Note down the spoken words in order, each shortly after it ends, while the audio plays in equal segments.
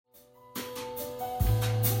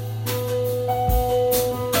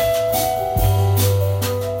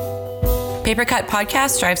Paper Cut Podcast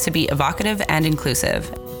strives to be evocative and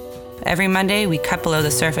inclusive. Every Monday, we cut below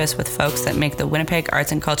the surface with folks that make the Winnipeg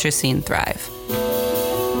arts and culture scene thrive.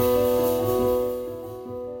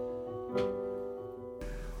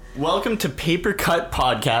 Welcome to Paper Cut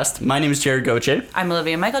Podcast. My name is Jared Goche. I'm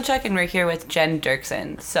Olivia Michalchuk, and we're here with Jen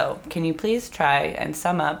Dirksen. So, can you please try and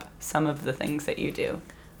sum up some of the things that you do?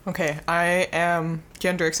 Okay, I am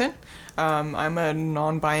Jen Dirksen. I'm a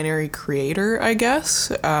non-binary creator, I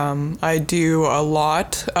guess. I do a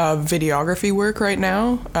lot of videography work right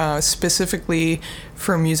now, specifically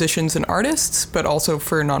for musicians and artists, but also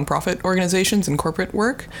for nonprofit organizations and corporate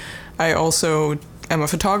work. I also am a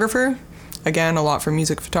photographer, again, a lot for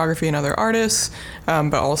music photography and other artists,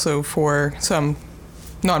 but also for some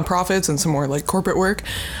nonprofits and some more like corporate work.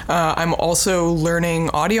 I'm also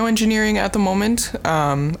learning audio engineering at the moment.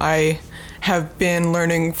 I have been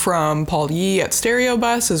learning from Paul Yee at Stereo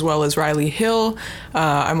Bus as well as Riley Hill.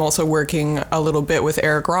 I'm also working a little bit with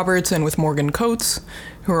Eric Roberts and with Morgan Coates,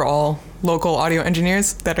 who are all local audio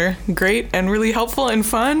engineers that are great and really helpful and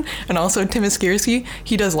fun. And also Tim Iskierski,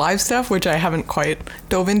 he does live stuff, which I haven't quite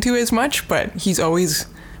dove into as much, but he's always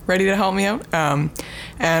ready to help me out.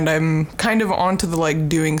 And I'm kind of onto the like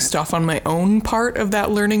doing stuff on my own part of that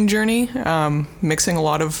learning journey, mixing a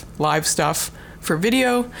lot of live stuff for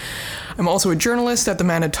video. I'm also a journalist at the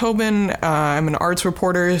Manitoban. I'm an arts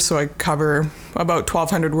reporter, so I cover about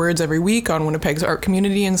 1,200 words every week on Winnipeg's art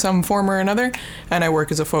community in some form or another, and I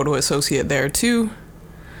work as a photo associate there too.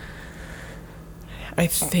 I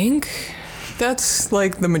think that's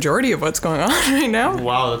like the majority of what's going on right now.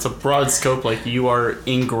 Wow, that's a broad scope. Like, you are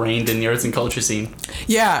ingrained in the arts and culture scene.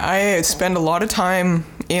 Yeah, I spend a lot of time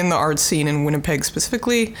in the arts scene in Winnipeg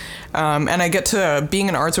specifically, and I get to being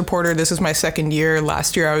an arts reporter. This is my second year.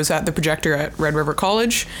 Last year I was at the projector at Red River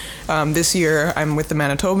College. This year I'm with the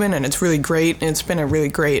Manitoban, and it's really great. It's been a really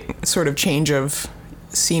great sort of change of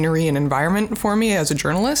scenery and environment for me as a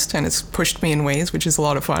journalist, and it's pushed me in ways which is a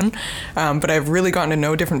lot of fun. But I've really gotten to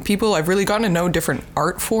know different people. I've really gotten to know different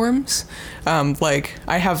art forms. Like,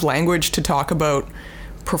 I have language to talk about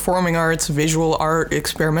performing arts, visual art,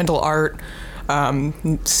 experimental art,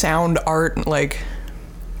 sound art, like,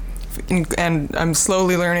 and I'm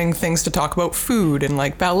slowly learning things to talk about food and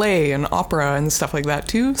like ballet and opera and stuff like that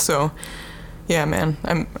too. So yeah, man,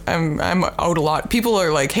 I'm out a lot. People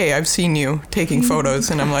are like, "Hey, I've seen you taking photos,"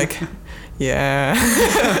 and I'm like, "Yeah."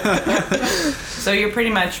 So you're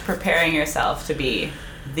pretty much preparing yourself to be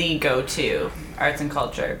the go-to arts and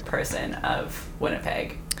culture person of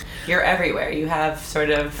Winnipeg. You're everywhere. You have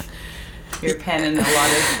sort of your pen and a lot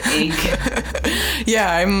of ink. Yeah,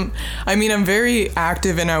 I'm very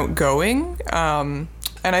active and outgoing, and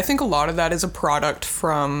I think a lot of that is a product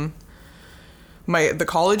from the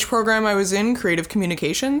college program I was in, creative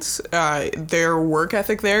communications. Their work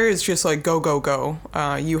ethic there is just like go, go, go.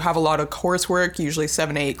 You have a lot of coursework, usually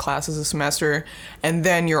 7 to 8 classes a semester, and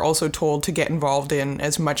then you're also told to get involved in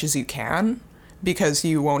as much as you can because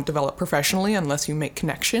you won't develop professionally unless you make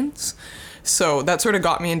connections. So that sort of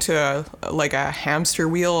got me into a hamster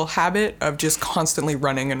wheel habit of just constantly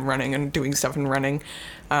running and doing stuff and running.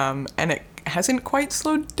 And it hasn't quite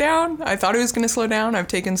slowed down. I thought it was going to slow down. I've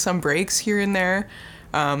taken some breaks here and there.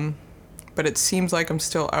 But it seems like I'm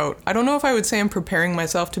still out. I don't know if I would say I'm preparing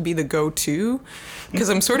myself to be the go-to, because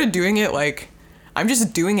I'm sort of doing it like, I'm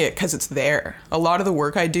just doing it because it's there. A lot of the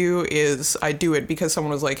work I do is I do it because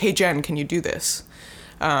someone was like, "Hey, Jen, can you do this?"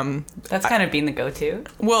 That's kind of being the go-to.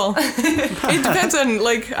 Well, it depends on,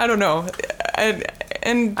 like, I don't know.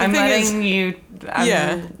 And I'm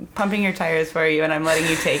pumping your tires for you, and I'm letting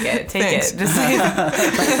you take it. Thanks. Just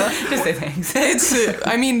say thanks.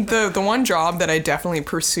 The one job that I definitely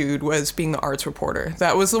pursued was being the arts reporter.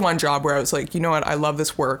 That was the one job where I was like, you know what, I love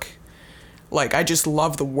this work. Like, I just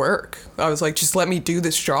love the work. I was like, just let me do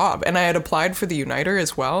this job. And I had applied for the Uniter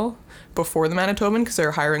as well before the Manitoban, because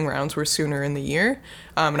their hiring rounds were sooner in the year.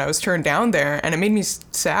 And I was turned down there, and it made me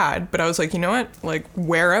sad. But I was like, you know what? Like,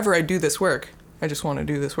 wherever I do this work, I just want to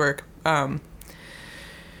do this work.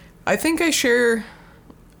 I think I share,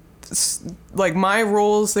 like, my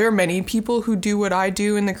roles. There are many people who do what I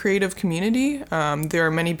do in the creative community. There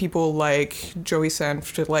are many people like Joey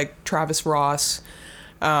Senft, like Travis Ross,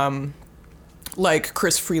 like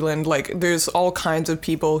Chris Freeland. Like, there's all kinds of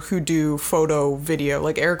people who do photo, video,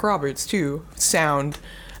 like Eric Roberts too, sound.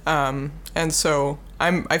 And so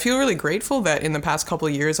I feel really grateful that in the past couple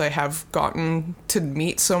of years I have gotten to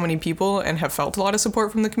meet so many people and have felt a lot of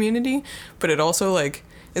support from the community. But it also, like,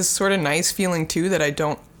 is sort of nice feeling too that I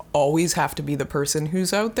don't always have to be the person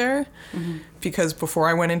who's out there. Mm-hmm. Because before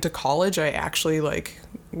I went into college, I actually, like,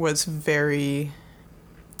 was very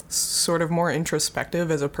sort of more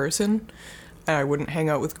introspective as a person. and I wouldn't hang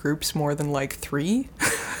out with groups more than like 3.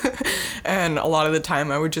 And a lot of the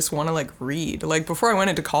time I would just want to like read. Like before I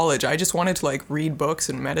went into college, I just wanted to like read books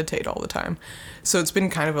and meditate all the time. So it's been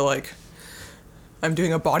kind of a like, I'm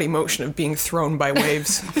doing a body motion of being thrown by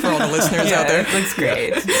waves for all the listeners out there. It looks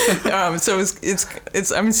great. So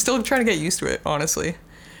it's I'm still trying to get used to it, honestly.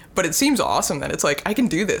 But it seems awesome that it's like I can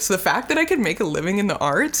do this. The fact that I can make a living in the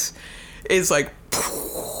arts is like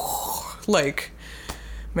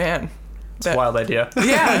man. It's a wild idea.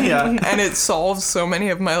 Yeah. Yeah. And it solves so many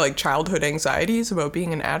of my like childhood anxieties about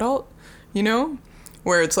being an adult, you know?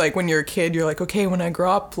 Where it's like when you're a kid, you're like, okay, when I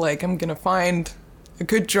grow up, like I'm gonna find a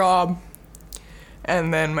good job,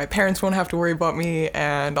 and then my parents won't have to worry about me,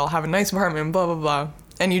 and I'll have a nice apartment, and blah blah blah.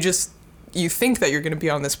 And you think that you're gonna be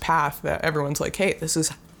on this path that everyone's like, hey, this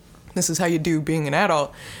is how you do being an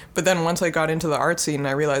adult. But then once I got into the art scene,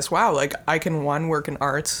 I realized, wow, like I can 1, work in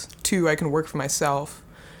arts, 2, I can work for myself,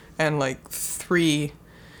 and like 3,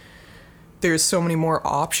 there's so many more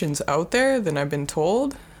options out there than I've been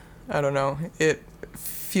told. I don't know. It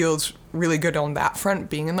feels really good on that front,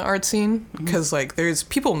 being in the art scene, because like there's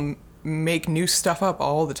people make new stuff up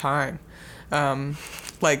all the time.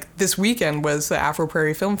 Like this weekend was the Afro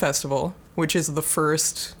Prairie Film Festival, which is the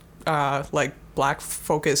first like black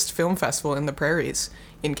focused film festival in the prairies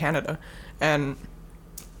in Canada, and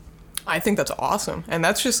I think that's awesome. And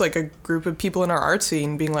that's just like a group of people in our art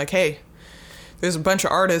scene being like, hey, there's a bunch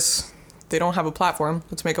of artists, they don't have a platform,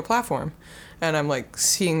 let's make a platform. And I'm like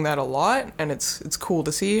seeing that a lot, and it's cool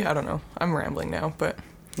to see. I don't know, I'm rambling now, but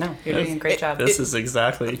No, you're doing a great job. This is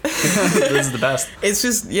exactly, this is the best. it's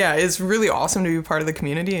just, yeah, it's really awesome to be part of the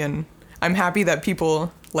community, and I'm happy that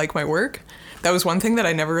people like my work. That was one thing that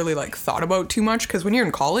I never really like thought about too much, because when you're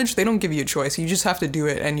in college, they don't give you a choice. You just have to do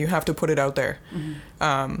it, and you have to put it out there.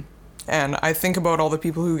 And I think about all the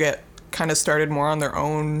people who get kind of started more on their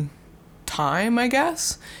own time, I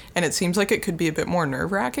guess. And it seems like it could be a bit more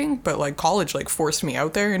nerve-wracking, but like college like forced me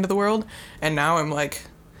out there into the world. And now I'm like,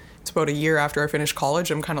 it's about a year after I finished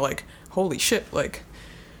college, I'm kind of like, holy shit, like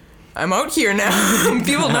I'm out here now.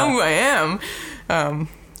 People know who I am.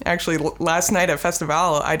 Actually, last night at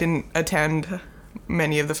Festival, I didn't attend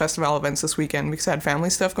many of the festival events this weekend because I had family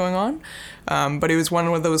stuff going on. But it was one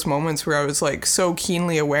of those moments where I was like so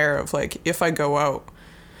keenly aware of like, if I go out,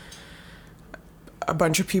 a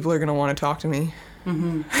bunch of people are going to want to talk to me.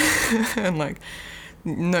 And like,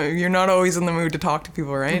 no, you're not always in the mood to talk to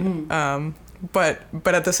people, right? But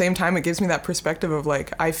at the same time, it gives me that perspective of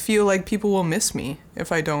like, I feel like people will miss me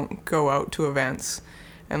if I don't go out to events.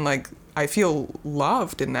 And like, I feel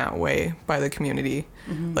loved in that way by the community.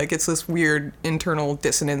 Like it's this weird internal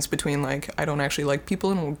dissonance between like, I don't actually like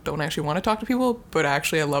people and don't actually want to talk to people, but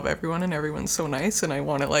actually I love everyone and everyone's so nice and I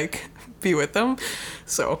want to like be with them.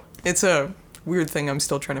 So it's a weird thing I'm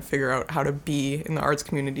still trying to figure out, how to be in the arts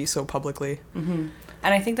community so publicly. And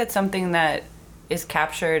I think that's something that is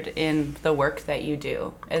captured in the work that you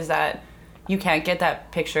do, is that you can't get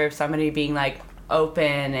that picture of somebody being like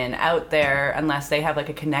open and out there unless they have like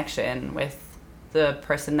a connection with the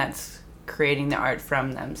person that's creating the art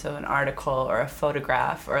from them. So an article or a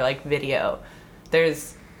photograph or like video,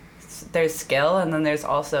 there's skill, and then there's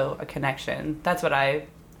also a connection. That's what I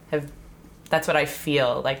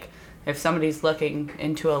feel like. If somebody's looking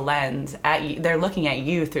into a lens at you, they're looking at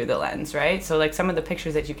you through the lens, right? So like some of the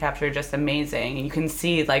pictures that you capture are just amazing, and you can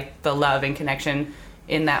see like the love and connection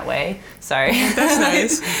in that way. Sorry. That's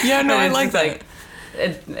nice. Yeah, no, I like that.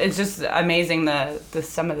 It's just amazing the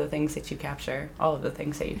some of the things that you capture, all of the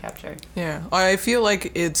things that you capture. Yeah, I feel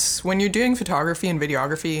like it's, when you're doing photography and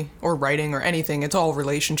videography or writing or anything, it's all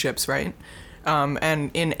relationships, right? And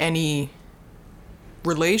in any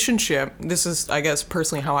relationship, this is, I guess,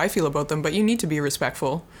 personally how I feel about them, but you need to be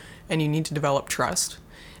respectful and you need to develop trust.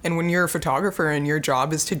 And when you're a photographer and your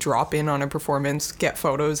job is to drop in on a performance, get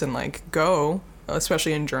photos and like go,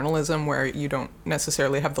 especially in journalism where you don't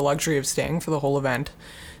necessarily have the luxury of staying for the whole event,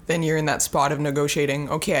 then you're in that spot of negotiating,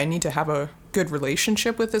 okay, I need to have a good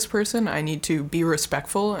relationship with this person, I need to be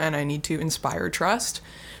respectful, and I need to inspire trust.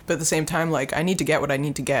 But at the same time, like, I need to get what I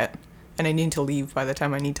need to get, and I need to leave by the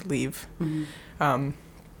time I need to leave.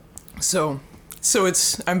 So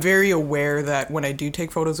it's, I'm very aware that when I do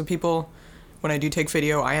take photos of people, when I do take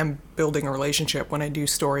video, I am building a relationship. When I do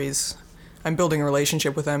stories, I'm building a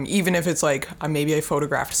relationship with them, even if it's like, maybe I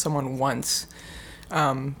photographed someone once.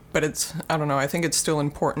 But it's, I don't know, I think it's still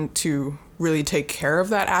important to really take care of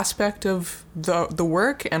that aspect of the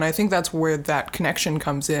work. And I think that's where that connection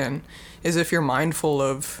comes in, is if you're mindful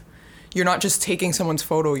of, you're not just taking someone's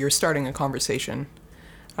photo, you're starting a conversation.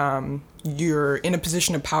 You're in a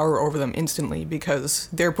position of power over them instantly because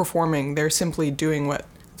they're performing, they're simply doing what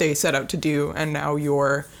they set out to do, and now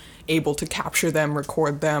you're able to capture them,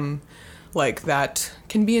 record them. Like, that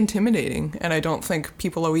can be intimidating, and I don't think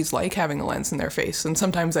people always like having a lens in their face. And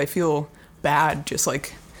sometimes I feel bad, just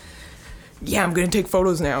like, yeah, I'm gonna take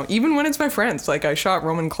photos now, even when it's my friends. Like, I shot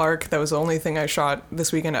Roman Clark. That was the only thing I shot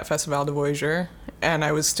this weekend at Festival de Voyageur, and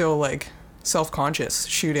I was still like self-conscious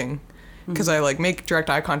shooting because I like make direct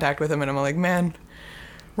eye contact with him, and I'm like, man,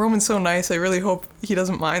 Roman's so nice. I really hope he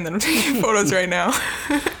doesn't mind that I'm taking photos right now.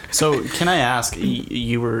 So can I ask,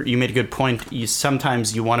 you made a good point.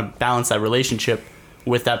 Sometimes you want to balance that relationship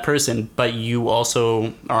with that person, but you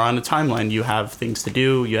also are on a timeline. You have things to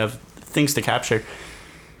do. You have things to capture.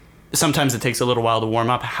 Sometimes it takes a little while to warm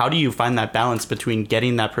up. How do you find that balance between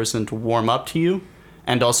getting that person to warm up to you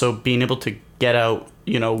and also being able to get out,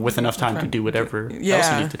 with enough time to do whatever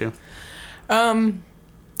else you need to do?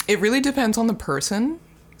 It really depends on the person.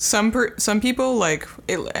 Some people like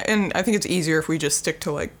it, and I think it's easier if we just stick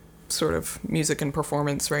to like sort of music and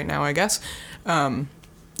performance right now, I guess.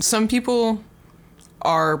 Some people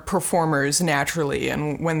are performers naturally,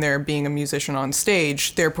 and when they're being a musician on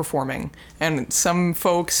stage, they're performing. And some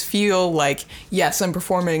folks feel like, yes, I'm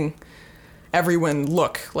performing, everyone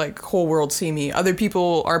look, like whole world see me. Other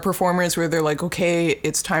people are performers where they're like, okay,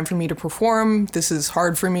 it's time for me to perform. This is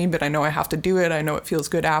hard for me, but I know I have to do it. I know it feels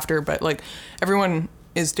good after, but like everyone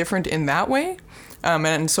is different in that way.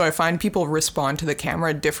 And so I find people respond to the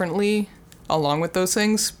camera differently along with those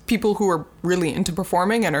things. People who are really into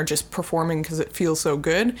performing and are just performing because it feels so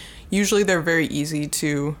good, usually they're very easy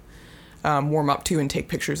to warm up to and take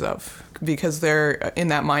pictures of, because they're in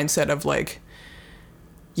that mindset of like,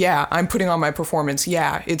 yeah, I'm putting on my performance.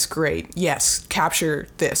 Yeah, it's great. Yes, capture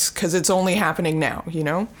this because it's only happening now,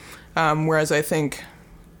 Whereas I think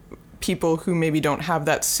people who maybe don't have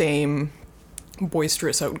that same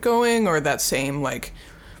boisterous outgoing or that same like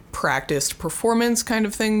practiced performance kind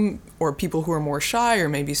of thing, or people who are more shy or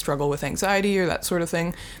maybe struggle with anxiety or that sort of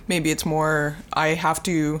thing, maybe it's more I have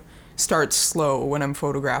to start slow when I'm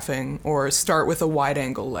photographing or start with a wide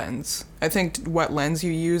angle lens. I think what lens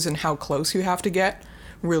you use and how close you have to get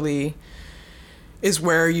really is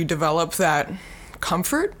where you develop that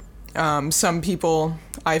comfort. Some people,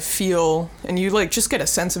 I feel, and you like just get a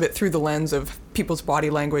sense of it through the lens of people's body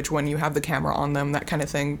language when you have the camera on them, that kind of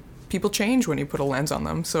thing. People change when you put a lens on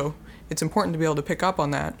them, so it's important to be able to pick up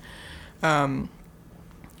on that.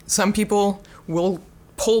 Some people will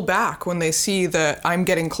pull back when they see that I'm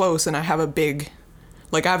getting close and I have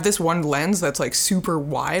I have this one lens that's like super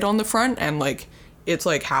wide on the front and like it's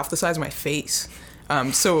like half the size of my face.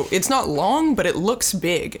 So it's not long, but it looks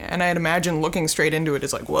big. And I'd imagine looking straight into it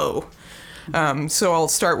is like, whoa. So I'll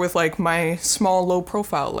start with like my small, low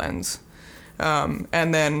profile lens.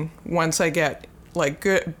 And then once I get like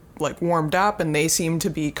good, like warmed up and they seem to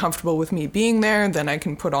be comfortable with me being there, then I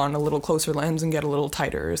can put on a little closer lens and get a little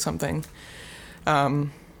tighter or something.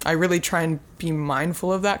 I really try and be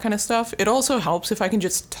mindful of that kind of stuff. It also helps if I can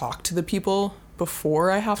just talk to the people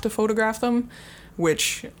before I have to photograph them,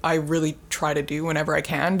 which I really try to do whenever I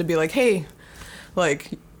can, to be like, hey,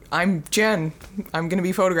 like, I'm Jen, I'm going to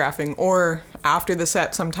be photographing. Or after the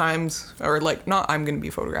set sometimes, or like, not I'm going to be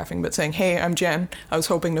photographing, but saying, hey, I'm Jen, I was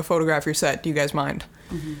hoping to photograph your set, do you guys mind?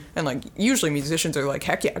 Mm-hmm. And like, usually musicians are like,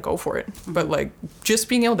 heck yeah, go for it. Mm-hmm. But like, just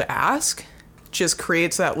being able to ask just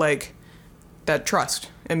creates that like, that trust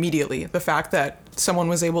immediately. The fact that someone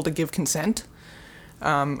was able to give consent,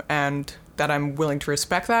 and that I'm willing to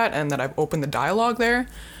respect that and that I've opened the dialogue there.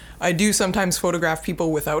 I do sometimes photograph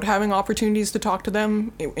people without having opportunities to talk to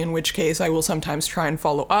them, in which case I will sometimes try and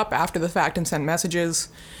follow up after the fact and send messages.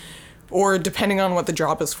 Or depending on what the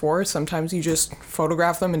job is for, sometimes you just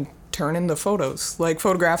photograph them and turn in the photos. Like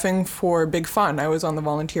photographing for Big Fun. I was on the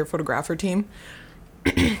volunteer photographer team.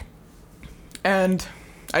 And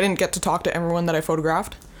I didn't get to talk to everyone that I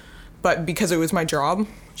photographed, but because it was my job,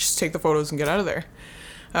 just take the photos and get out of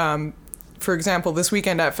there. For example, this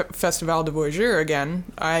weekend at Festival de Voyageur again,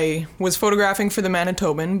 I was photographing for the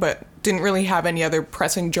Manitoban, but didn't really have any other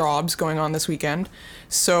pressing jobs going on this weekend.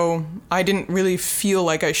 So I didn't really feel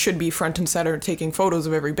like I should be front and center taking photos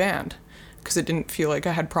of every band, because it didn't feel like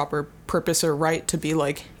I had proper purpose or right to be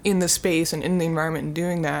like in the space and in the environment and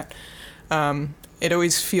doing that. It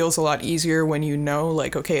always feels a lot easier when you know,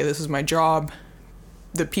 like, okay, this is my job.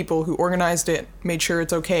 The people who organized it made sure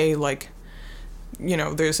it's okay, like, you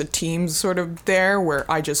know, there's a team sort of there where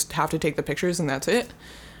I just have to take the pictures and that's it.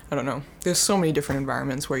 I don't know. There's so many different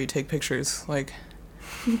environments where you take pictures. Like,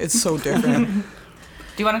 it's so different. Do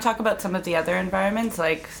you want to talk about some of the other environments?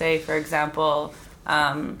 Like, say, for example,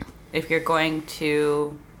 if you're going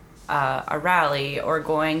to a rally or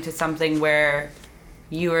going to something where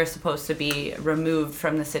you are supposed to be removed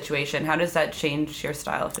from the situation. How does that change your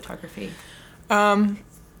style of photography? I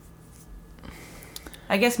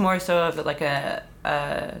guess more so of like a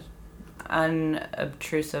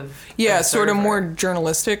unobtrusive. Yeah, sort of more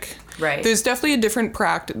journalistic. Right. There's definitely a different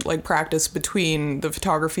practice between the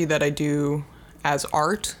photography that I do as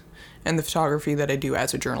art and the photography that I do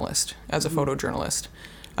as a journalist, as a photojournalist.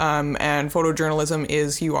 And photojournalism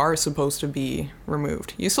is you are supposed to be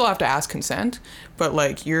removed. You still have to ask consent, but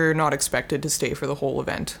like you're not expected to stay for the whole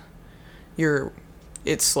event.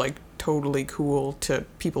 It's like totally cool to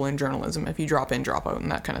people in journalism if you drop in, drop out, and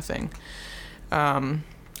that kind of thing.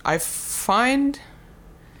 I find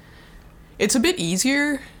it's a bit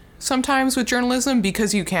easier sometimes with journalism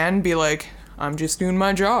because you can be like, I'm just doing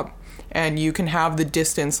my job. And you can have the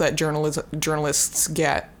distance that journalists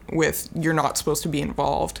get with you're not supposed to be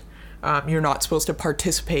involved. You're not supposed to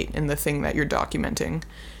participate in the thing that you're documenting,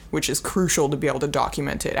 which is crucial to be able to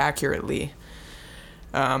document it accurately.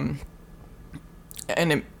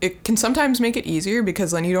 And it can sometimes make it easier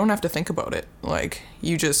because then you don't have to think about it. Like,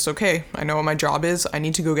 you just, okay, I know what my job is. I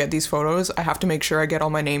need to go get these photos. I have to make sure I get all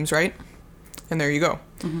my names right. And there you go.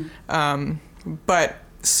 Mm-hmm. But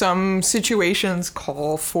some situations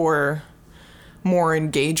call for more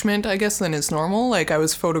engagement, I guess, than is normal. Like, I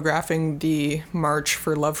was photographing the March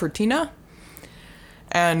for Love for Tina.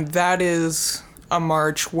 And that is a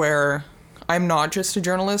march where I'm not just a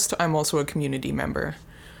journalist, I'm also a community member.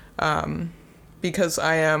 Because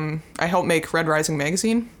I help make Red Rising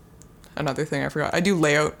magazine. Another thing I forgot. I do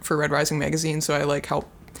layout for Red Rising magazine, so I like help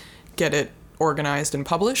get it organized and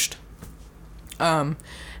published.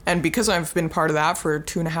 And because I've been part of that for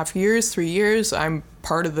 2.5 years, 3 years, I'm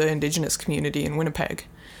part of the Indigenous community in Winnipeg.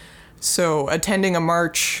 So attending the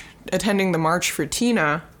March for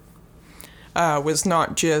Tina was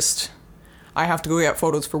not just, I have to go get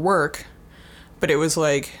photos for work, but it was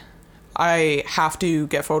like, I have to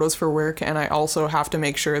get photos for work, and I also have to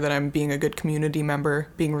make sure that I'm being a good community member,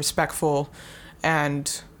 being respectful,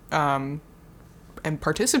 and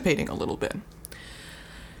participating a little bit.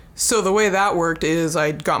 So the way that worked is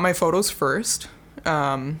I got my photos first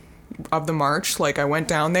of the march. Like, I went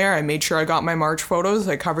down there, I made sure I got my march photos,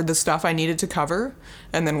 I covered the stuff I needed to cover,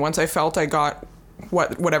 and then once I felt I got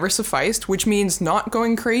whatever sufficed, which means not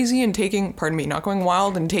going crazy and not going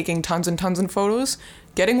wild and taking tons and tons of photos,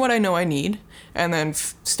 getting what I know I need, and then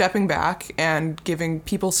stepping back and giving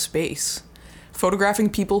people space. Photographing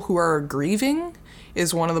people who are grieving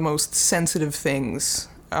is one of the most sensitive things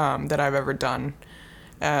that I've ever done.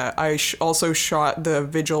 I also shot the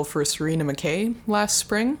vigil for Serena McKay last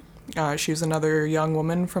spring. She was another young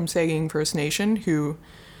woman from Saging First Nation who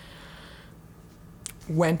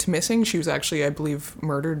went missing. She was actually, I believe,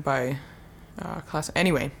 murdered by class.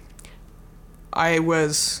 Anyway, I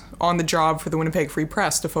was on the job for the Winnipeg Free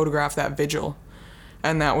Press to photograph that vigil.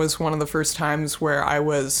 And that was one of the first times where I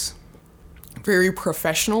was very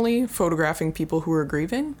professionally photographing people who were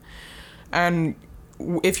grieving. And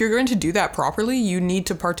if you're going to do that properly, you need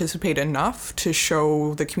to participate enough to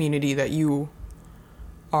show the community that you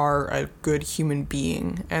are a good human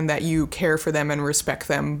being and that you care for them and respect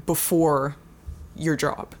them before your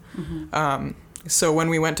job. Mm-hmm. So when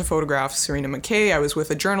we went to photograph Serena McKay, I was with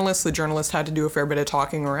a journalist. The journalist had to do a fair bit of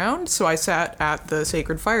talking around, so I sat at the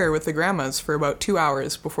sacred fire with the grandmas for about 2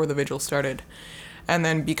 hours before the vigil started. And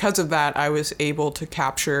then because of that, I was able to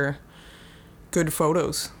capture good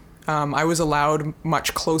photos. I was allowed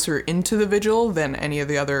much closer into the vigil than any of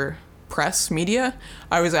the other press media.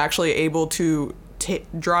 I was actually able to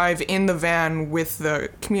drive in the van with the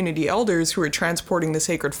community elders who were transporting the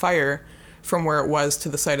sacred fire from where it was to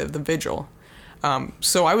the site of the vigil.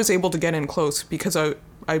 So I was able to get in close because I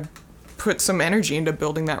put some energy into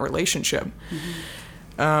building that relationship.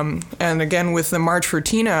 Mm-hmm. And again, with the March for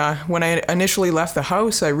Tina, when I initially left the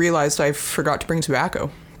house, I realized I forgot to bring tobacco.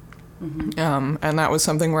 Mm-hmm. And that was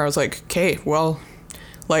something where I was like, okay, well,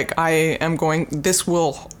 like this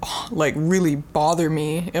will like really bother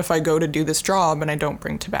me if I go to do this job and I don't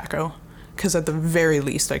bring tobacco. Because at the very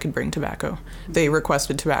least I could bring tobacco. They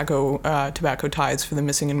requested tobacco ties for the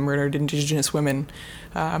missing and murdered Indigenous women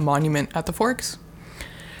monument at the Forks.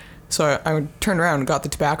 So I turned around and got the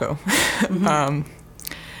tobacco. Mm-hmm.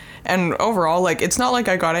 And overall, like, it's not like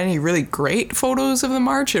I got any really great photos of the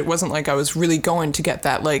march. It wasn't like I was really going to get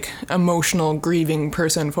that, like, emotional, grieving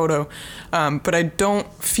person photo. But I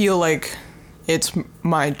don't feel like it's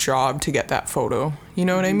my job to get that photo. You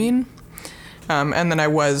know what I mean? And then I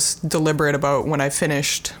was deliberate about when I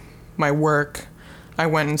finished my work, I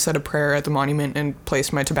went and said a prayer at the monument and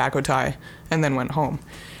placed my tobacco tie and then went home.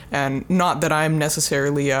 And not that I'm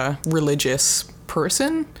necessarily a religious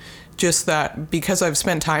person, just that because I've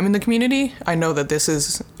spent time in the community, I know that this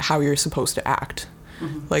is how you're supposed to act.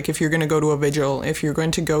 Like if you're going to go to a vigil, if you're going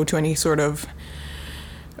to go to any sort of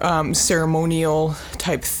ceremonial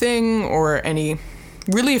type thing, or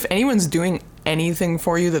really if anyone's doing anything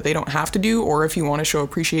for you that they don't have to do, or if you want to show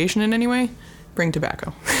appreciation in any way, bring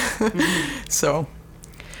tobacco. So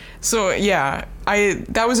yeah,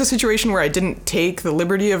 that was a situation where I didn't take the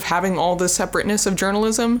liberty of having all the separateness of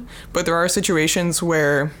journalism, but there are situations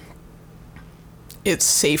where it's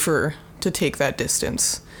safer to take that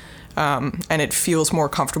distance. And it feels more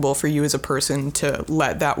comfortable for you as a person to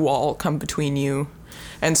let that wall come between you.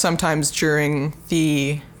 And sometimes during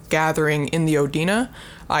the gathering in the Odina,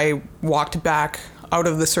 I walked back out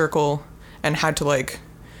of the circle and had to like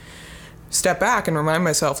step back and remind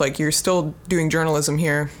myself, like, you're still doing journalism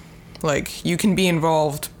here. Like, you can be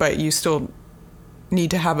involved, but you still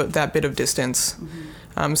need to have that bit of distance.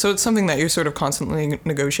 So it's something that you're sort of constantly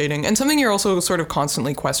negotiating, and something you're also sort of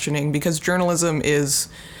constantly questioning, because journalism is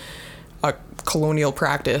a colonial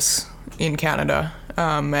practice in Canada,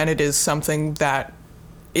 and it is something that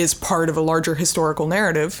is part of a larger historical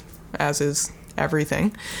narrative, as is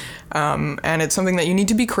everything. And it's something that you need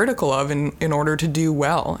to be critical of in order to do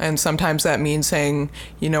well. And sometimes that means saying,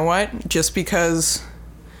 you know what, just because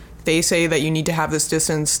they say that you need to have this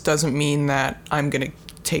distance doesn't mean that I'm going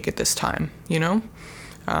to take it this time, you know?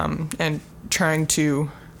 And trying to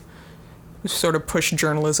sort of push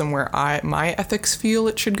journalism where my ethics feel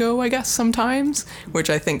it should go, I guess, sometimes, which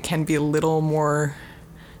I think can be a little more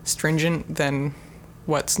stringent than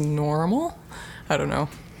what's normal. I don't know.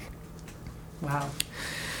 Wow.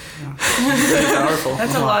 Very powerful.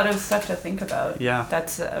 That's a lot of stuff to think about. Yeah.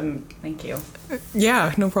 That's, thank you.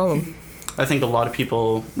 Yeah, no problem. I think a lot of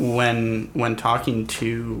people, when talking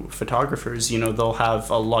to photographers, you know, they'll have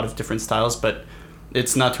a lot of different styles, but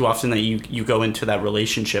it's not too often that you go into that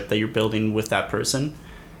relationship that you're building with that person.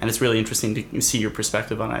 And it's really interesting to see your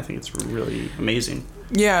perspective on it. I think it's really amazing.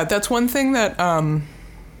 Yeah, that's one thing that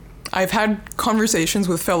I've had conversations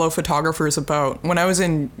with fellow photographers about. When I was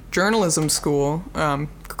in journalism school,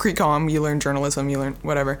 CRECOM, you learn journalism, you learn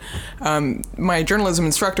whatever. My journalism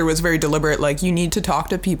instructor was very deliberate, like, you need to talk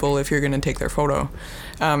to people if you're going to take their photo.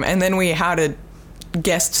 And then we had a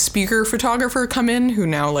guest speaker photographer come in who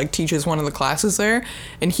now like teaches one of the classes there,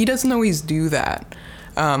 and he doesn't always do that.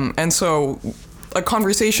 And so a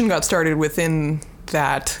conversation got started within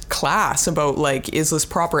that class about, like, is this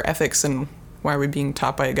proper ethics, and why are we being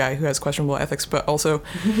taught by a guy who has questionable ethics? But also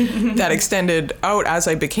that extended out as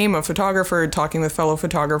I became a photographer, talking with fellow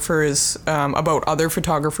photographers about other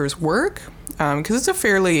photographers' work, because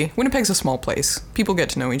Winnipeg's a small place. People get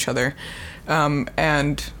to know each other.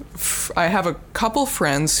 And I have a couple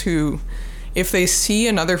friends who, if they see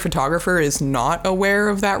another photographer is not aware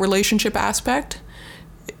of that relationship aspect,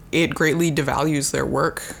 it greatly devalues their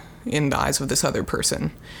work in the eyes of this other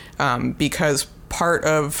person, because part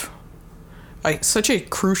of such a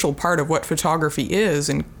crucial part of what photography is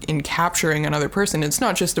in capturing another person, it's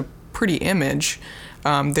not just a pretty image.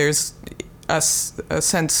 There's a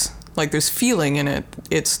sense, like, there's feeling in it.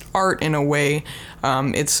 It's art in a way.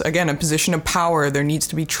 It's, again, a position of power. There needs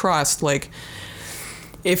to be trust. Like,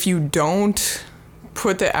 if you don't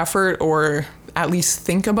put the effort or at least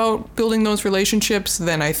think about building those relationships,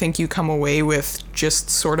 then I think you come away with just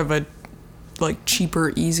sort of a, like,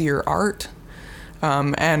 cheaper, easier art.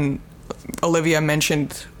 And Olivia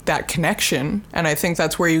mentioned that connection, and I think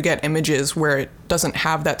that's where you get images where it doesn't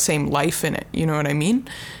have that same life in it, you know what I mean?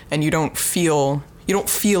 And you don't feel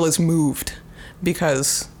as moved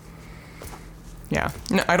because, yeah,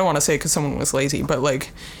 no, I don't want to say because someone was lazy, but,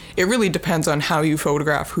 like, it really depends on how you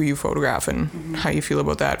photograph, who you photograph, and how you feel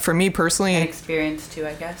about that. For me personally, an experience too,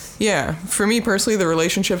 I guess. Yeah, for me personally, the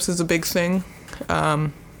relationships is a big thing.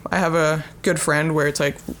 I have a good friend where it's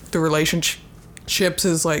like the relationships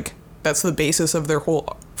is like, that's the basis of their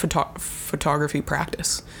whole photography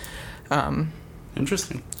practice.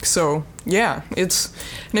 Interesting. So, yeah, and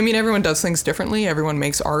I mean, everyone does things differently. Everyone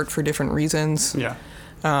makes art for different reasons. Yeah.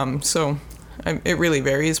 So it really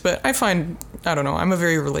varies, but I find, I don't know, I'm a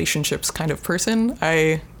very relationships kind of person.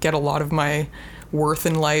 I get a lot of my worth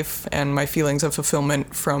in life and my feelings of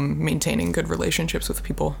fulfillment from maintaining good relationships with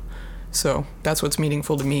people. So that's what's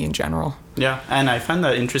meaningful to me in general. Yeah, and I find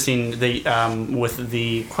that interesting, with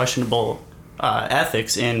the questionable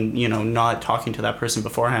ethics in, you know, not talking to that person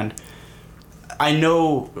beforehand. I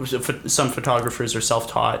know some photographers are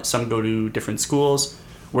self-taught, some go to different schools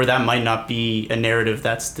where that might not be a narrative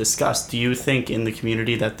that's discussed. Do you think in the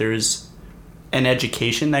community that there's an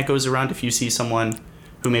education that goes around if you see someone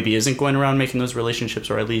who maybe isn't going around making those relationships,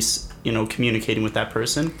 or at least, you know, communicating with that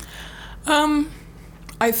person?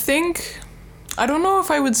 I don't know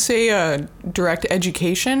if I would say a direct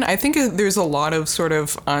education. I think there's a lot of sort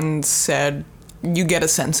of unsaid, you get a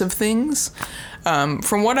sense of things.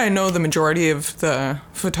 From what I know, the majority of the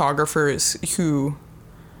photographers who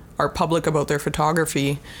are public about their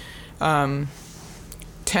photography tend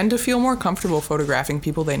to feel more comfortable photographing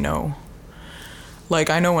people they know. Like,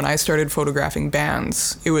 I know when I started photographing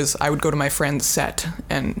bands, I would go to my friend's set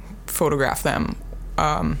and photograph them.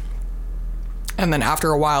 And then after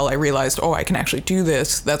a while, I realized, I can actually do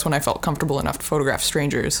this. That's when I felt comfortable enough to photograph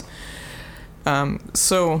strangers.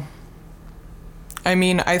 So, I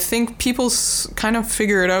mean, I think people kind of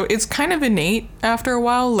figure it out. It's kind of innate after a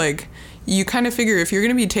while. Like, you kind of figure if you're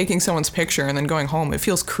going to be taking someone's picture and then going home, it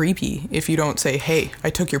feels creepy if you don't say, hey, I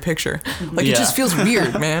took your picture. Like, it just feels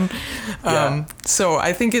weird, man. So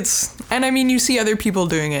I think and I mean, you see other people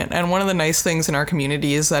doing it. And one of the nice things in our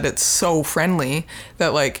community is that it's so friendly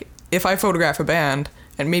that, like, if I photograph a band,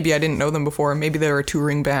 and maybe I didn't know them before, maybe they're a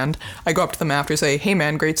touring band, I go up to them after, say, hey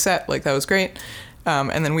man, great set, like, that was great.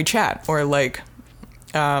 And then we chat. Or like,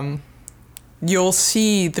 you'll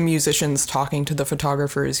see the musicians talking to the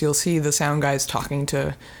photographers. You'll see the sound guys talking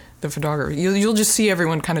to the photographer. You'll just see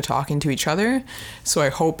everyone kind of talking to each other. So I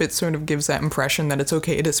hope it sort of gives that impression that it's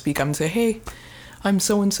okay to speak up and say, hey, I'm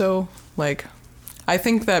so-and-so. Like, I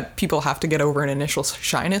think that people have to get over an initial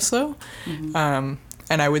shyness, though. Mm-hmm.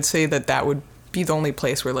 And I would say that would be the only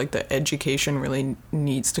place where, like, the education really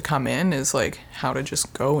needs to come in, is, like, how to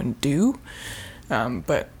just go and do.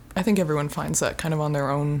 But I think everyone finds that kind of on their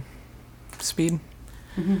own speed.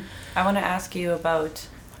 Mm-hmm. I want to ask you about,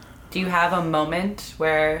 do you have a moment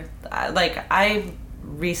where, like, I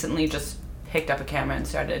recently just picked up a camera and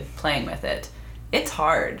started playing with it. It's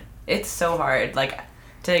hard. It's so hard, like,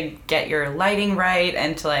 to get your lighting right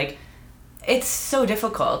and to, like, it's so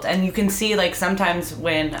difficult. And you can see, like, sometimes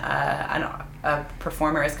when a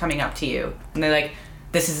performer is coming up to you and they're like,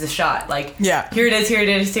 this is the shot, like, here it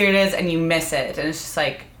is, and you miss it, and it's just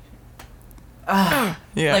like,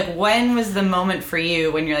 like, when was the moment for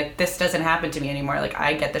you when you're like, this doesn't happen to me anymore, like,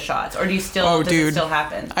 I get the shots? Or do you still it still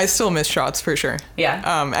happen? I still miss shots for sure.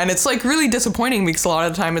 And it's, like, really disappointing because a lot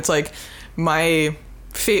of the time it's like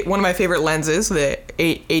one of my favorite lenses, the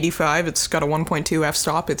 85, it's got a 1.2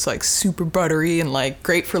 f-stop. It's, like, super buttery and, like,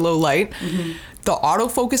 great for low light. Mm-hmm. The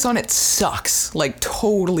autofocus on it sucks, like,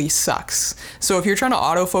 totally sucks. So if you're trying to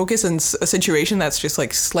autofocus in a situation that's just,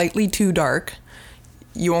 like, slightly too dark,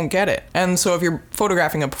 you won't get it. And so if you're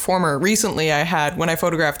photographing a performer, recently when I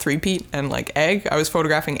photographed Three Pete and, like, Egg, I was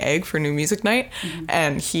photographing Egg for New Music Night,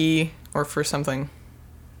 and for something,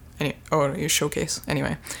 your showcase.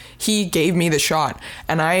 Anyway, he gave me the shot,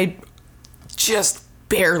 and I just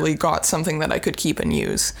barely got something that I could keep and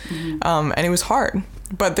use. And it was hard.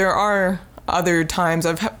 But there are other times,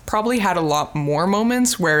 I've probably had a lot more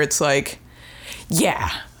moments where it's like,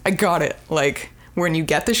 yeah, I got it. Like, when you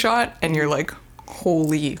get the shot and you're like,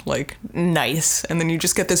 holy, like, nice. And then you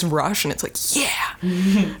just get this rush and it's like,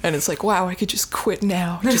 yeah. And it's like, wow, I could just quit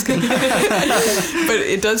now. Just kidding. But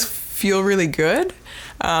it does feel really good.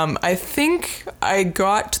 I think I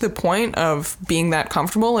got to the point of being that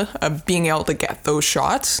comfortable, of being able to get those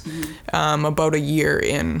shots about a year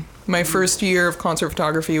in. My first year of concert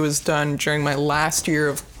photography was done during my last year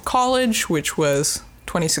of college, which was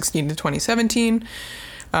 2016 to 2017.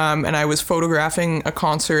 And I was photographing a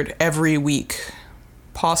concert every week,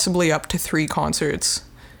 possibly up to 3 concerts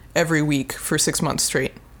every week for 6 months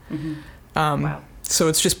straight. Wow. So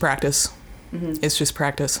it's just practice. It's just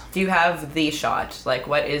practice. Do you have the shot? Like,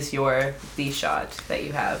 what is the shot that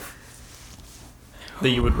you have? That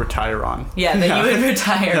you would retire on. Yeah, that you would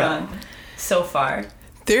retire on so far.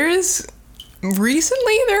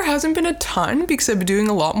 Recently, there hasn't been a ton because I've been doing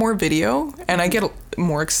a lot more video and I get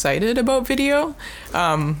more excited about video.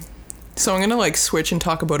 So I'm going to, like, switch and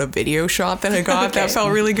talk about a video shot that I got that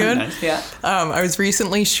felt really good. Nice. Yeah. I was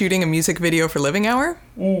recently shooting a music video for Living Hour.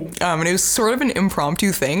 And it was sort of an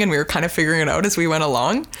impromptu thing and we were kind of figuring it out as we went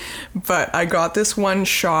along. But I got this one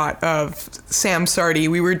shot of Sam Sardi.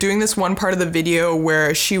 We were doing this one part of the video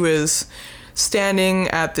where she was standing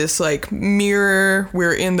at this, like, mirror.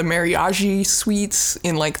 We're in the mariage suites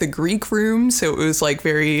in, like, the Greek room. So it was, like,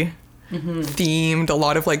 very themed, a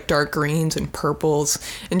lot of, like, dark greens and purples,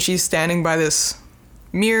 and she's standing by this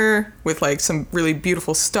mirror with, like, some really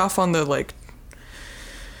beautiful stuff on the, like,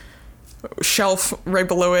 shelf right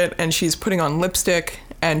below it, and she's putting on lipstick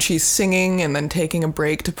and she's singing and then taking a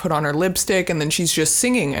break to put on her lipstick, and then she's just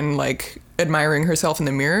singing and, like, admiring herself in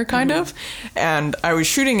the mirror kind of. And I was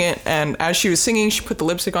shooting it, and as she was singing, she put the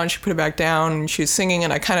lipstick on, she put it back down, and she was singing,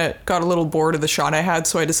 and I kind of got a little bored of the shot I had,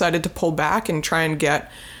 so I decided to pull back and try and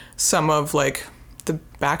get some of, like, the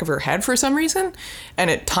back of her head for some reason, and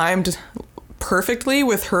it timed perfectly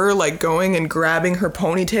with her like going and grabbing her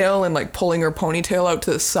ponytail and like pulling her ponytail out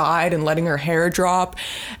to the side and letting her hair drop,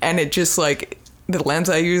 and it just like, the lens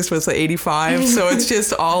I used was the 85, so it's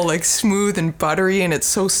just all like smooth and buttery, and it's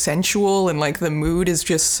so sensual, and like the mood is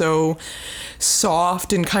just so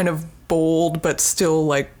soft and kind of bold but still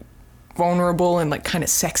like vulnerable and like kind of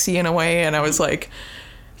sexy in a way. And I was like,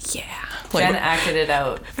 yeah, like, Jen acted it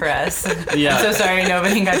out for us. Yeah. I'm so sorry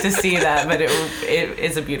nobody got to see that, but it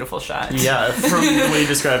is a beautiful shot. Yeah, from the way you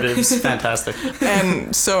described it, it was fantastic.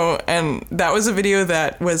 and that was a video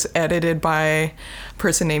that was edited by a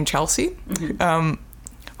person named Chelsea.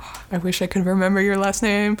 I wish I could remember your last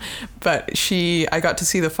name, but I got to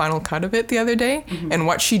see the final cut of it the other day, and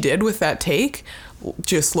what she did with that take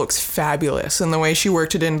just looks fabulous, and the way she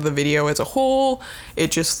worked it into the video as a whole,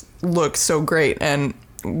 it just looks so great. And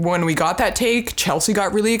when we got that take, Chelsea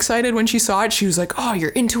got really excited when she saw it. She was like, oh,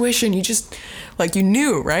 your intuition, you just, like, you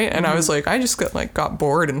knew, right? And I was like, I just got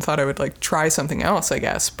bored and thought I would like try something else, I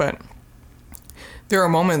guess. But there are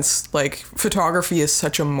moments, like, photography is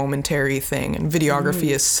such a momentary thing, and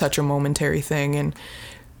videography is such a momentary thing, and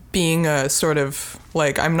being a sort of,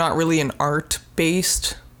 like, I'm not really an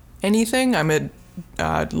art-based anything, I'm a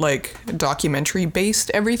like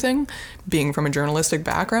documentary-based everything, being from a journalistic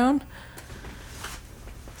background.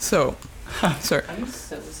 So, sorry. I'm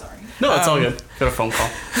so sorry. No, it's all good. Got a phone call.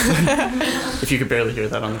 If you could barely hear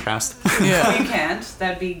that on the cast. Yeah. Oh, you can't?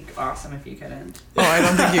 That'd be awesome if you couldn't. Oh, I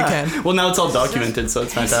don't think you can. Well, now it's all documented, so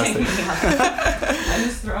it's fantastic. I'm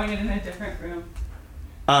just throwing it in a different room.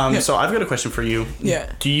 So I've got a question for you. Yeah.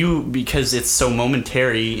 Do you, because it's so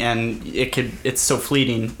momentary and it's so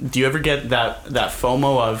fleeting, do you ever get that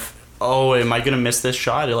FOMO of, oh, am I gonna miss this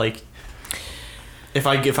shot? Like, if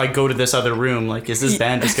I go to this other room, like, is this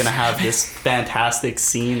band just gonna have this fantastic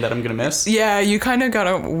scene that I'm gonna miss? Yeah, you kind of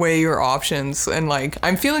gotta weigh your options, and like,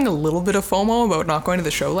 I'm feeling a little bit of FOMO about not going to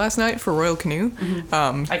the show last night for Royal Canoe.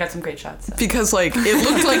 I got some great shots. So. Because like, it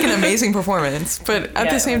looked like an amazing performance, but at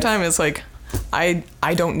Yeah, the it same was. time, it's like, I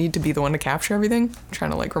don't need to be the one to capture everything. I'm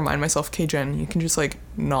trying to like remind myself, okay, Jen, you can just like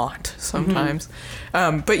not sometimes.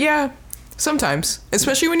 But yeah, sometimes,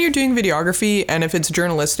 especially when you're doing videography, and if it's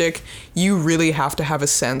journalistic, you really have to have a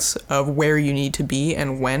sense of where you need to be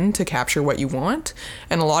and when to capture what you want.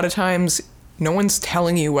 And a lot of times, no one's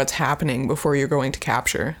telling you what's happening before you're going to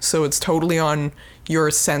capture. So it's totally on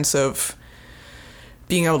your sense of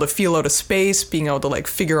being able to feel out a space, being able to like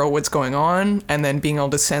figure out what's going on, and then being able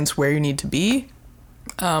to sense where you need to be.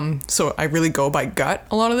 So I really go by gut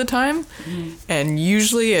a lot of the time, and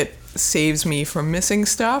usually it saves me from missing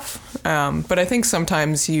stuff. But I think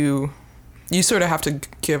sometimes you sort of have to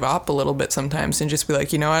give up a little bit sometimes and just be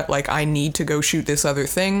like, you know what, like, I need to go shoot this other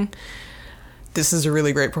thing. This is a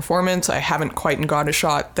really great performance. I haven't quite got a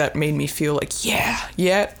shot that made me feel like, yeah,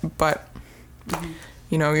 yet, but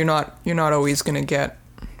you know, you're not always gonna get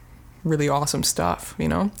really awesome stuff, you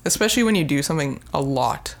know, especially when you do something a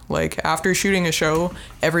lot. Like, after shooting a show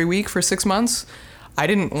every week for 6 months, I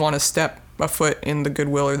didn't want to step a foot in the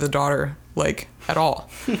Goodwill or the Daughter, like, at all.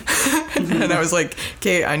 And I was like,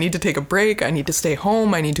 okay, I need to take a break, I need to stay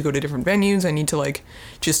home, I need to go to different venues, I need to like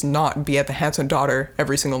just not be at the Hanson Daughter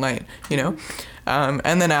every single night, you know.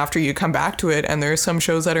 And then after you come back to it, and there are some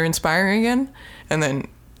shows that are inspiring again, and then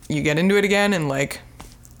you get into it again, and like,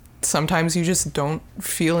 sometimes you just don't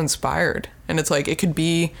feel inspired. And it's like, it could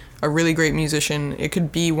be a really great musician, it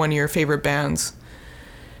could be one of your favorite bands,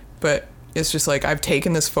 but it's just like, I've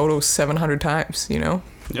taken this photo 700 times, you know?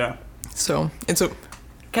 Yeah. So it's a...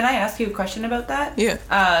 Can I ask you a question about that?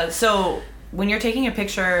 Yeah. So when you're taking a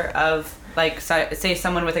picture of, like, say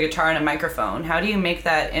someone with a guitar and a microphone, how do you make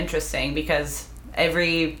that interesting? Because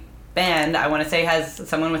every band, I want to say, has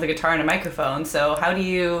someone with a guitar and a microphone. So how do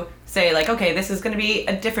you say, like, okay, this is going to be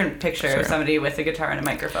a different picture of somebody with a guitar and a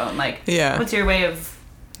microphone? Like, what's your way of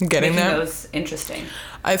getting making that? those interesting?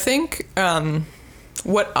 I think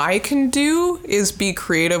what I can do is be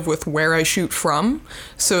creative with where I shoot from.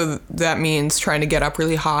 So that means trying to get up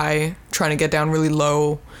really high, trying to get down really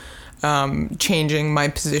low, changing my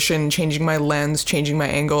position, changing my lens, changing my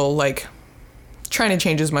angle, like trying to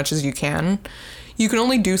change as much as you can. You can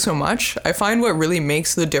only do so much. I find what really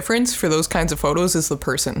makes the difference for those kinds of photos is the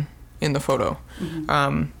person in the photo.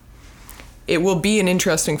 It will be an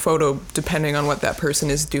interesting photo depending on what that person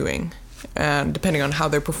is doing, and depending on how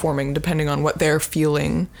they're performing, depending on what they're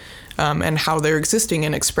feeling, and how they're existing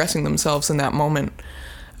and expressing themselves in that moment.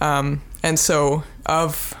 And so,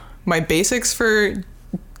 of my basics for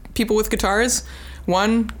people with guitars,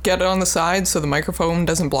 one, get it on the side so the microphone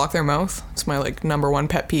doesn't block their mouth. It's my like number one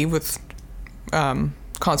pet peeve with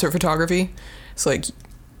concert photography. It's like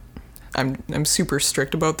I'm super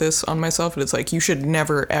strict about this on myself, but it's like you should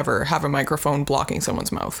never ever have a microphone blocking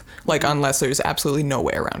someone's mouth, like unless there's absolutely no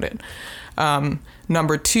way around it.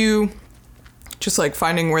 Number 2, just like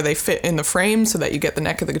finding where they fit in the frame so that you get the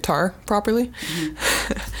neck of the guitar properly.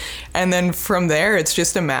 Mm-hmm. And then from there, it's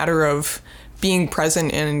just a matter of being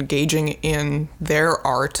present and engaging in their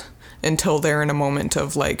art until they're in a moment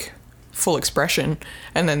of like full expression.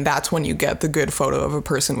 And then that's when you get the good photo of a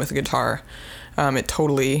person with a guitar.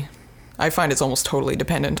 I find it's almost totally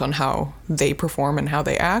dependent on how they perform and how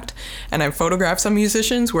they act. And I've photographed some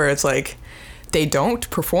musicians where it's like they don't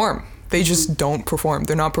perform. They just don't perform.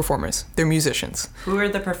 They're not performers. They're musicians. Who are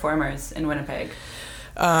the performers in Winnipeg?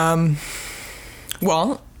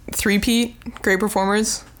 Well, Three-Peat, great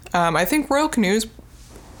performers. I think Royal Canoes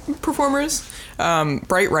performers.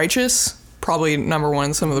 Bright Righteous, probably number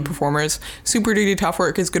 1, some of the performers. Super Duty Tough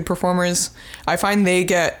Work is good performers. I find they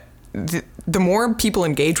get... The more people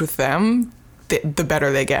engage with them, the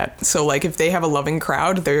better they get. So, like, if they have a loving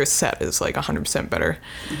crowd, their set is, like, 100% better.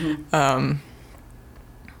 Mm-hmm.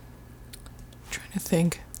 Trying to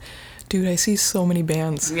think. Dude, I see so many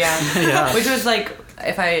bands. Yeah. Yeah. Which was, like,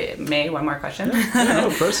 if I may, one more question. No,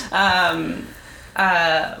 of course.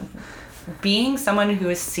 Being someone who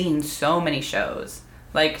has seen so many shows,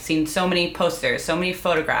 like, seen so many posters, so many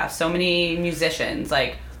photographs, so many musicians,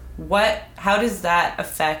 like... how does that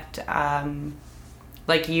affect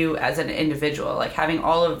like you as an individual, like having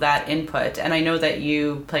all of that input? And I know that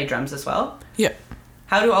you play drums as well. Yeah.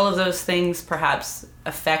 How do all of those things perhaps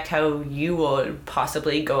affect how you would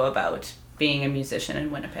possibly go about being a musician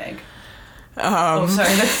in Winnipeg? Sorry,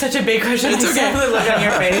 that's such a big question. It's okay. The look on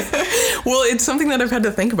your face. Well, it's something that I've had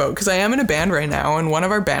to think about because I am in a band right now, and one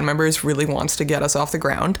of our band members really wants to get us off the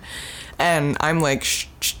ground. And I'm like,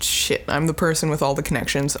 shit, I'm the person with all the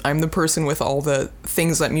connections. I'm the person with all the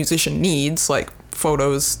things that musician needs, like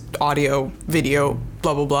photos, audio, video,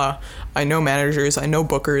 blah, blah, blah. I know managers, I know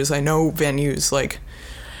bookers, I know venues, like,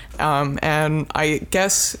 and I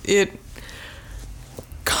guess it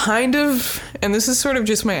kind of, and this is sort of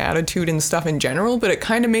just my attitude and stuff in general, but it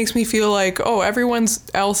kind of makes me feel like, oh, everyone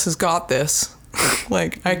else has got this.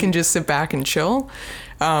 Like, I can just sit back and chill.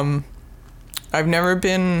 I've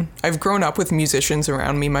grown up with musicians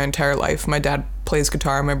around me my entire life. My dad plays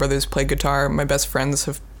guitar, my brothers play guitar, my best friends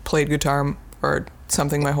have played guitar or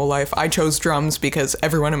something my whole life. I chose drums because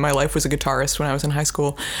everyone in my life was a guitarist when I was in high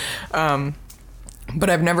school. But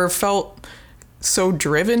I've never felt so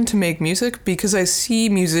driven to make music because I see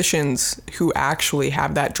musicians who actually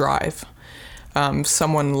have that drive.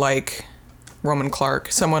 Someone like Roman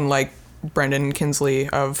Clark, someone like Brendan Kinsley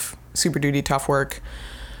of Super Duty Tough Work,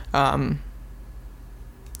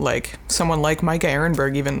 like someone like Micah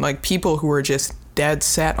Ehrenberg, even, like people who are just dead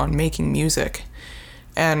set on making music.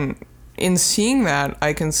 And in seeing that,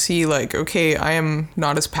 I can see like, okay, I am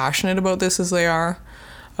not as passionate about this as they are.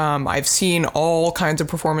 I've seen all kinds of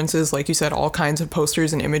performances, like you said, all kinds of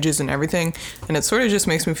posters and images and everything. And it sort of just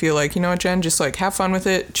makes me feel like, you know what, Jen, just like have fun with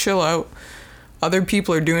it, chill out. Other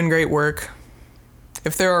people are doing great work.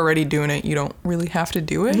 If they're already doing it, you don't really have to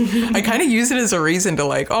do it. I kind of use it as a reason to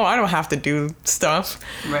like, oh, I don't have to do stuff.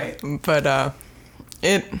 Right. But I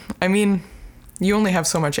mean, you only have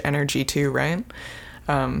so much energy too, right?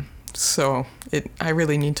 So I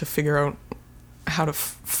really need to figure out how to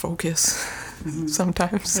focus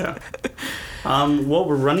sometimes. Yeah. Well,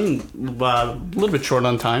 we're running a little bit short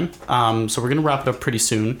on time, so we're going to wrap it up pretty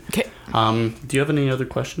soon. Okay. Do you have any other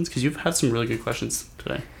questions? Because you've had some really good questions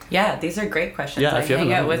today. Yeah, these are great questions. Yeah, I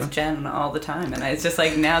hang out with Jen all the time, and it's just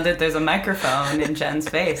like now that there's a microphone in Jen's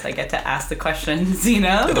face, I get to ask the questions, you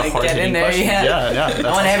know? The like get in there, questions. Yeah.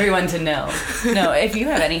 I want everyone to know. No, if you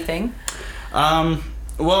have anything.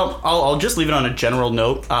 Well, I'll just leave it on a general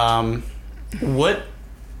note. What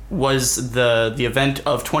was the event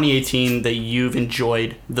of 2018 that you've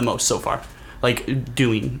enjoyed the most so far? Like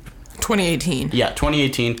doing? 2018. Yeah,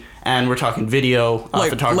 2018, and we're talking video,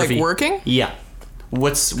 photography. Like working? Yeah.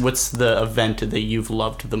 What's the event that you've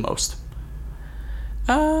loved the most?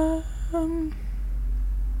 How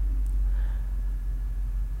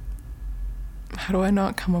do I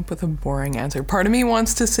not come up with a boring answer? Part of me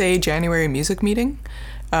wants to say January music meeting,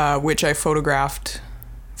 which I photographed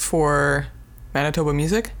for Manitoba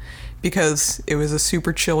Music because it was a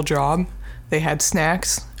super chill job. They had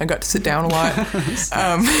snacks. I got to sit down a lot.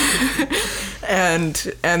 And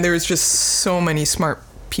there was just so many smart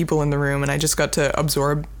people in the room, and I just got to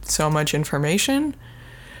absorb so much information.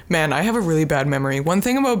 Man, I have a really bad memory. One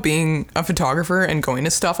thing about being a photographer and going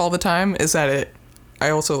to stuff all the time is that I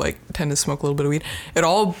also like tend to smoke a little bit of weed. It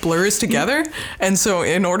all blurs together. And so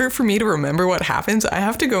in order for me to remember what happens, I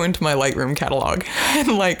have to go into my Lightroom catalog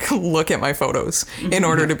and like look at my photos in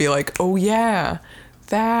order to be like, oh yeah,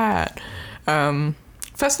 that.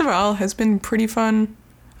 Festival has been pretty fun.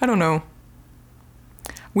 I don't know.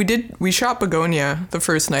 We shot Begonia the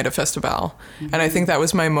first night of Festival, and I think that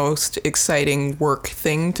was my most exciting work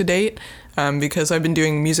thing to date, because I've been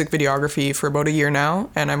doing music videography for about a year now,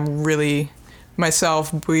 and I'm really,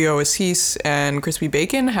 myself, Buyo Assis, and Crispy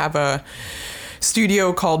Bacon have a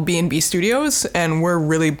studio called B&B Studios, and we're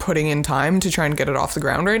really putting in time to try and get it off the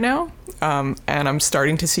ground right now, and I'm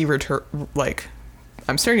starting to see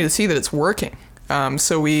I'm starting to see that it's working.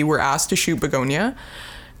 So we were asked to shoot Begonia,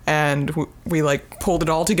 and we like pulled it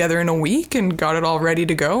all together in a week and got it all ready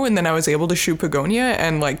to go, and then I was able to shoot Begonia,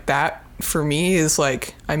 and like that for me is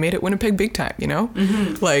like I made it Winnipeg big time, you know?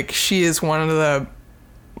 Like she is one of the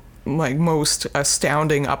like most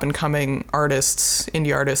astounding up and coming artists,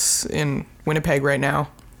 indie artists in Winnipeg right now.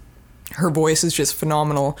 Her voice is just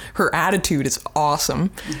phenomenal. Her attitude is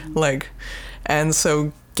awesome. Like, and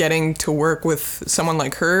so getting to work with someone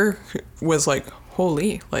like her was like,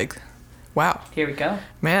 holy, like, wow. Here we go.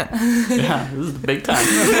 Man. Yeah, this is the big time.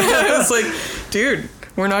 I was like, dude,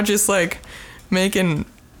 we're not just like making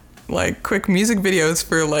like quick music videos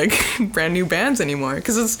for like brand new bands anymore.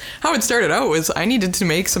 Because it's how it started out was I needed to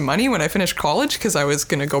make some money when I finished college because I was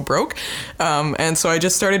going to go broke. And so I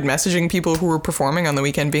just started messaging people who were performing on the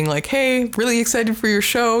weekend being like, hey, really excited for your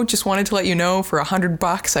show. Just wanted to let you know for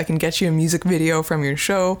 $100 I can get you a music video from your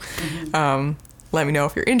show. Let me know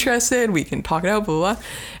if you're interested. We can talk it out, blah, blah, blah.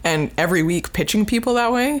 And every week pitching people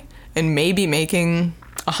that way and maybe making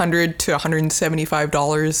 $100 to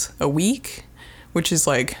 $175 a week, which is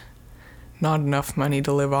like not enough money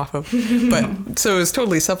to live off of. But so it was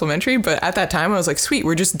totally supplementary. But at that time I was like, sweet,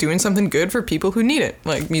 we're just doing something good for people who need it.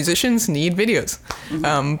 Like musicians need videos.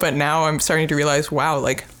 But now I'm starting to realize, wow,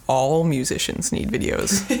 like all musicians need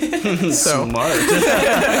videos. So Smart.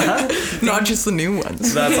 not just the new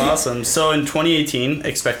ones. That's awesome. So in 2018,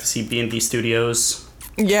 expect to see B&B Studios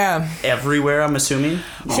Yeah. everywhere, I'm assuming. You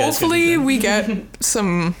guys Hopefully can- we get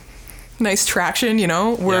some nice traction, you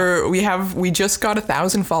know. We just got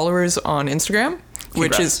 1,000 followers on Instagram,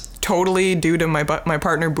 which is totally due to my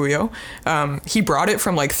partner Buyo. He brought it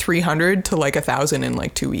from like 300 to like 1,000 in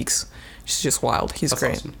like 2 weeks. It's just wild. He's That's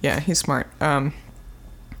great. awesome. Yeah, he's smart.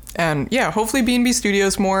 And yeah, hopefully B&B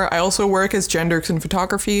Studios more. I also work as Jen Dirksen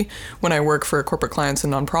Photography when I work for corporate clients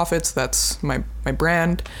and nonprofits. That's my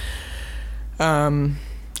brand. And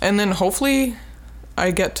then hopefully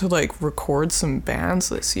I get to like record some bands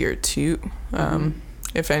this year too.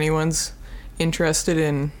 If anyone's interested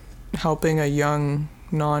in helping a young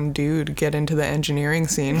non-dude get into the engineering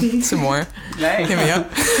scene some more, Nice. hit me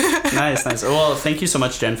up. Nice. Well, thank you so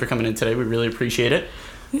much, Jen, for coming in today. We really appreciate it.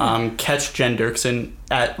 Catch Jen Dirksen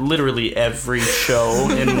at literally every show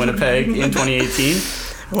in Winnipeg in 2018.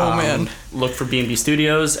 Oh man. Look for B&B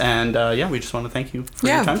Studios, and we just want to thank you for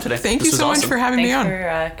your time today. Thank This you was so much awesome. for having me Thanks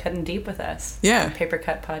on. for cutting deep with us. Yeah. Paper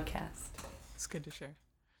Cut Podcast. It's good to share.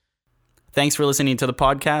 Thanks for listening to the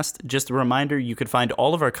podcast. Just a reminder, you could find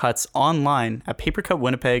all of our cuts online at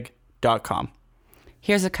papercutwinnipeg.com.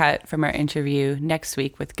 Here's a cut from our interview next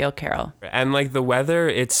week with Gil Carroll. And like the weather,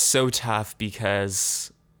 it's so tough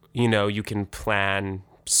because, you know, you can plan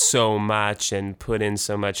so much and put in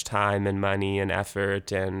so much time and money and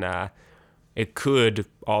effort, and it could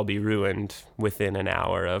all be ruined within an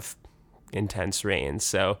hour of intense rain.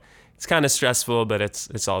 So it's kind of stressful, but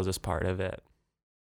it's all just part of it.